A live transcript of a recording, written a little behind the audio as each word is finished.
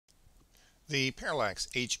The Parallax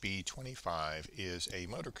HB25 is a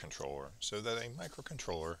motor controller so that a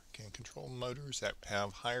microcontroller can control motors that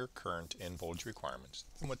have higher current and voltage requirements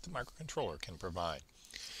than what the microcontroller can provide.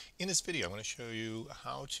 In this video, I'm going to show you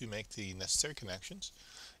how to make the necessary connections,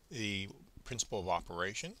 the principle of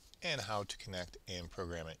operation, and how to connect and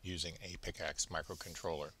program it using a Picaxe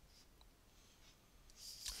microcontroller.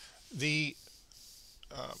 The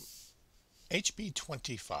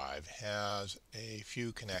HB25 has a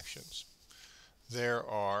few connections. There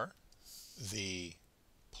are the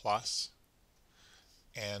plus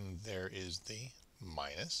and there is the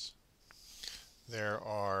minus. There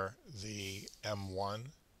are the M1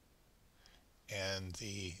 and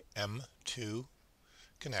the M2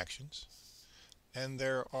 connections, and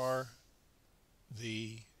there are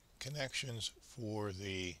the connections for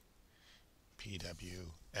the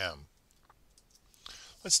PWM.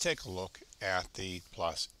 Let's take a look at the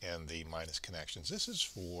plus and the minus connections. This is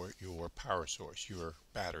for your power source, your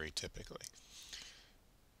battery typically.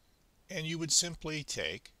 And you would simply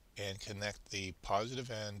take and connect the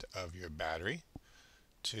positive end of your battery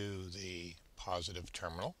to the positive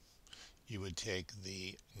terminal. You would take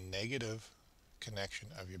the negative connection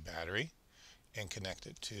of your battery and connect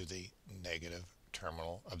it to the negative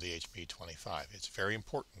terminal of the HB25. It's very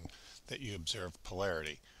important that you observe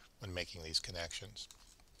polarity when making these connections.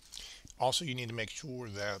 Also, you need to make sure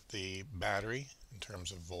that the battery, in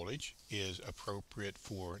terms of voltage, is appropriate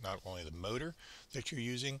for not only the motor that you're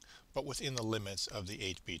using, but within the limits of the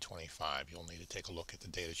HB25. You'll need to take a look at the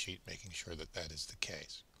data sheet, making sure that that is the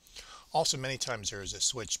case. Also, many times there is a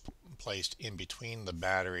switch placed in between the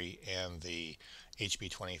battery and the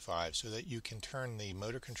HB25 so that you can turn the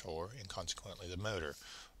motor controller and consequently the motor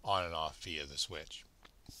on and off via the switch.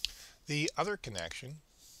 The other connection,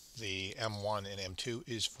 the M1 and M2,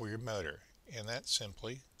 is for your motor, and that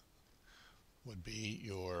simply would be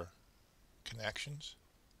your connections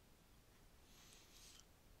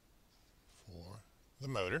for the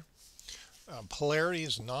motor. Polarity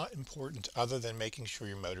is not important other than making sure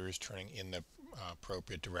your motor is turning in the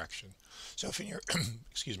appropriate direction. So if in your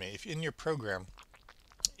if in your program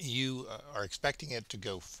you are expecting it to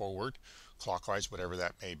go forward clockwise, whatever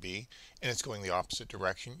that may be, and it's going the opposite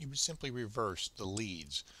direction, you would simply reverse the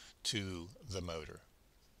leads to the motor.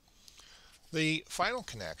 The final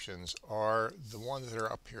connections are the ones that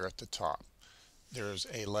are up here at the top. There's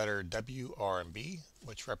a letter W, R, and B,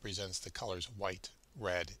 which represents the colors white,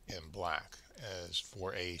 red, and black as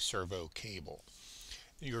for a servo cable.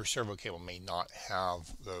 Your servo cable may not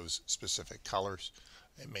have those specific colors.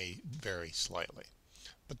 It may vary slightly.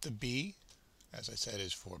 But the B, as I said,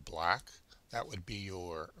 is for black. That would be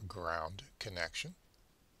your ground connection.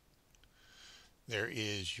 There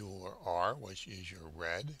is your R, which is your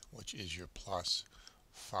red, which is your plus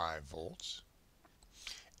 5 volts.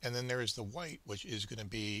 And then there is the white, which is going to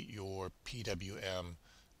be your PWM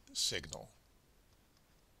signal.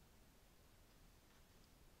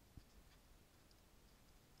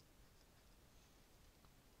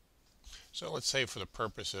 So let's say for the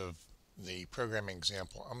purpose of the programming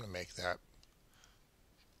example, I'm going to make that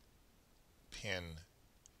pin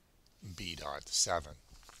B.7.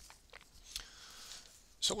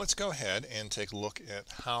 So let's go ahead and take a look at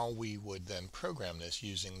how we would then program this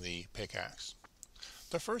using the Picaxe.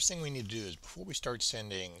 The first thing we need to do is, before we start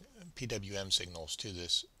sending PWM signals to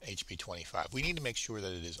this HB25, we need to make sure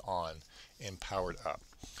that it is on and powered up.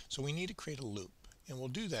 So we need to create a loop, and we'll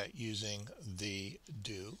do that using the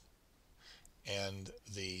do and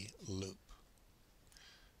the loop.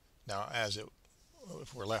 Now,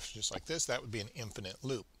 if we're left just like this, that would be an infinite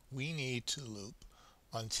loop. We need to loop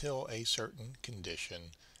until a certain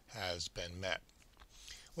condition has been met.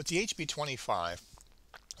 With the HB25,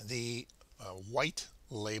 the white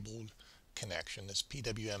labeled connection, this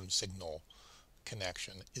PWM signal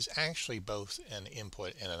connection, is actually both an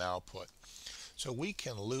input and an output. So we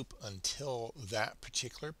can loop until that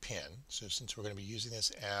particular pin. So since we're going to be using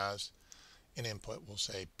this as an input, we'll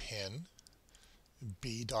say pin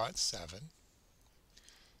B.7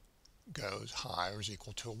 goes high or is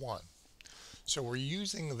equal to 1. So we're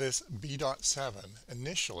using this B.7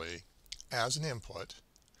 initially as an input,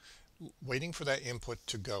 waiting for that input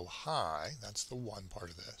to go high. That's the 1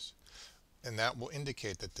 part of this. And that will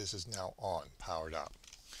indicate that this is now on, powered up.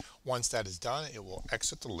 Once that is done, it will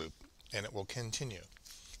exit the loop and it will continue.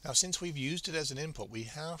 Now, since we've used it as an input, we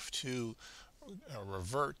have to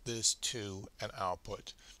revert this to an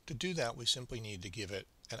output. To do that, we simply need to give it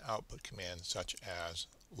an output command such as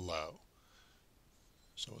low.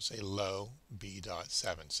 So we'll say low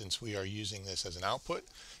B.7. Since we are using this as an output,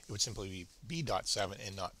 it would simply be B.7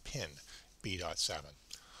 and not pin B.7.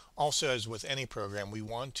 Also, as with any program, we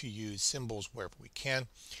want to use symbols wherever we can.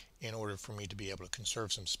 In order for me to be able to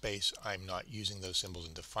conserve some space, I'm not using those symbols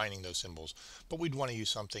and defining those symbols, but we'd want to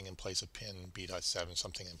use something in place of pin B.7,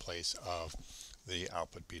 something in place of the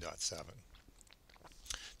output B.7.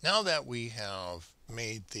 Now that we have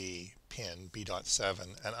made the pin B.7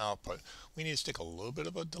 an output, we need to stick a little bit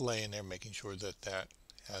of a delay in there, making sure that that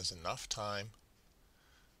has enough time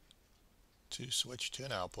to switch to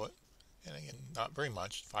an output. And again, not very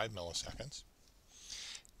much, 5 milliseconds.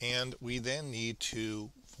 And we then need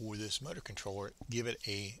to, for this motor controller, give it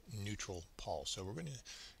a neutral pulse. So we're going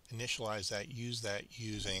to initialize that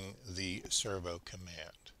using the servo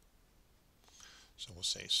command. So we'll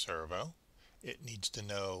say servo. It needs to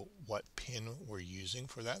know what pin we're using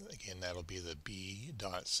for that. Again, that'll be the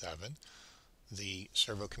B.7. The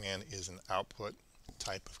servo command is an output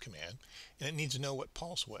type of command, and it needs to know what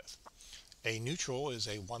pulse width. A neutral is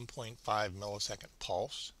a 1.5 millisecond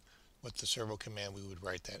pulse. With the servo command, we would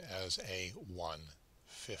write that as a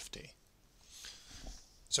 150.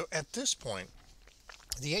 So at this point,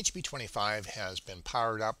 the HB25 has been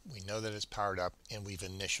powered up. We know that it's powered up, and we've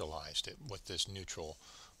initialized it with this neutral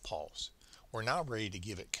pulse. We're now ready to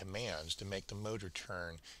give it commands to make the motor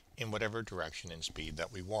turn in whatever direction and speed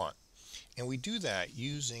that we want. And we do that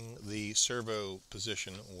using the servo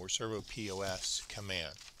position or servo POS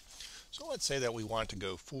command. So let's say that we want to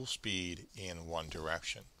go full speed in one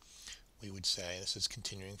direction. We would say, this is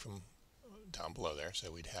continuing from down below there,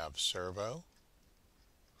 so we'd have servo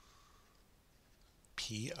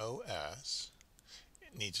POS.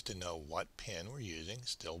 It needs to know what pin we're using,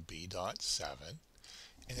 still B.7,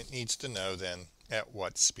 and it needs to know then at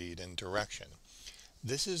what speed and direction.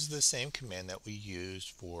 This is the same command that we used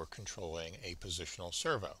for controlling a positional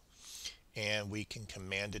servo, and we can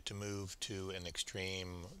command it to move to an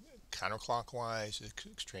extreme counterclockwise,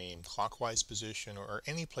 extreme clockwise position, or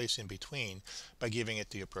any place in between by giving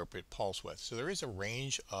it the appropriate pulse width. So there is a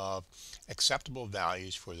range of acceptable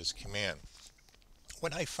values for this command.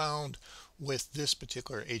 What I found with this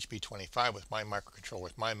particular HB25, with my microcontroller,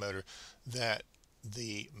 with my motor, that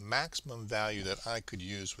the maximum value that I could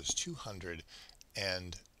use was 220.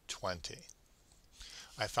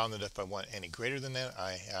 I found that if I want any greater than that,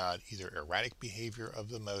 I had either erratic behavior of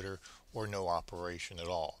the motor or no operation at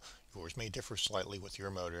all. Yours may differ slightly with your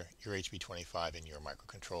motor, your HB25, and your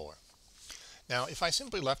microcontroller. Now, if I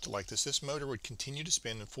simply left it like this, this motor would continue to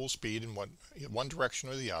spin in full speed in one direction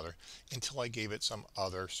or the other until I gave it some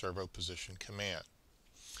other servo position command.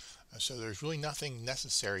 So there's really nothing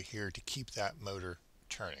necessary here to keep that motor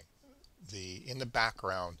turning. In the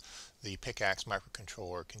background, the Picaxe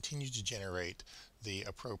microcontroller continues to generate the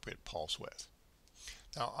appropriate pulse width.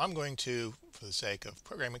 Now I'm going to, for the sake of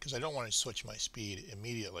programming, because I don't want to switch my speed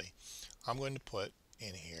immediately, I'm going to put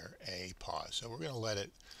in here a pause. So we're going to let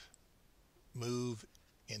it move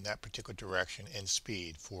in that particular direction and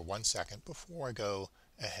speed for 1 second before I go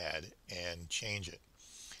ahead and change it.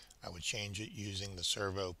 I would change it using the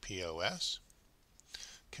servo POS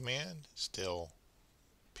command, still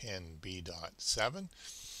pin B.7,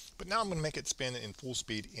 but now I'm going to make it spin in full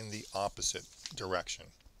speed in the opposite direction.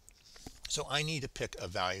 So I need to pick a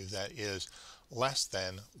value that is less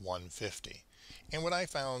than 150. And what I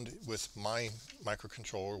found with my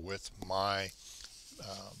microcontroller, with my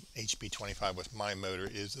HB25, with my motor,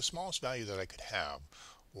 is the smallest value that I could have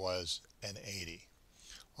was an 80.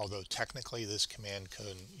 Although technically this command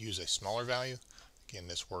could use a smaller value, again,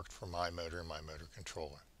 this worked for my motor and my motor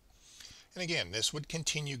controller. And again, this would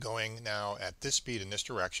continue going now at this speed in this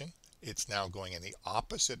direction. It's now going in the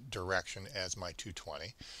opposite direction as my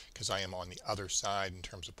 220, because I am on the other side in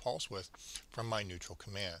terms of pulse width from my neutral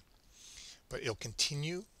command. But it'll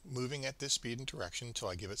continue moving at this speed and direction until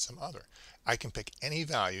I give it some other. I can pick any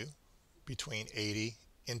value between 80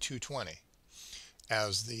 and 220.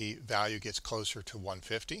 As the value gets closer to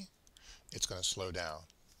 150, it's going to slow down.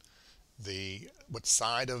 What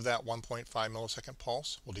side of that 1.5 millisecond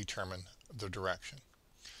pulse will determine the direction.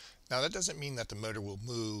 Now that doesn't mean that the motor will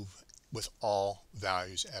move with all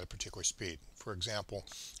values at a particular speed. For example,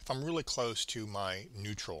 if I'm really close to my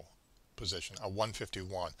neutral position, a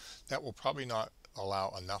 151, that will probably not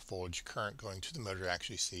allow enough voltage current going to the motor to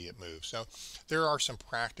actually see it move. So there are some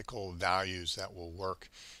practical values that will work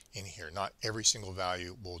in here. Not every single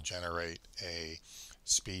value will generate a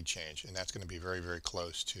speed change, and that's going to be very, very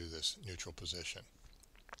close to this neutral position.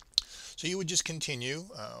 So you would just continue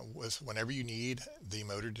with whenever you need the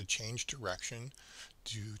motor to change direction,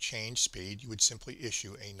 to change speed, you would simply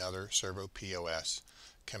issue another servo POS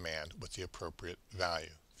command with the appropriate value.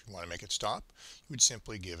 If you want to make it stop, you would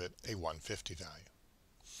simply give it a 150 value.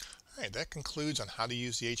 Alright, that concludes on how to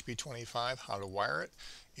use the HB25, how to wire it,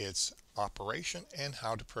 its operation, and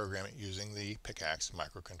how to program it using the Picaxe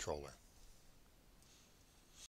microcontroller.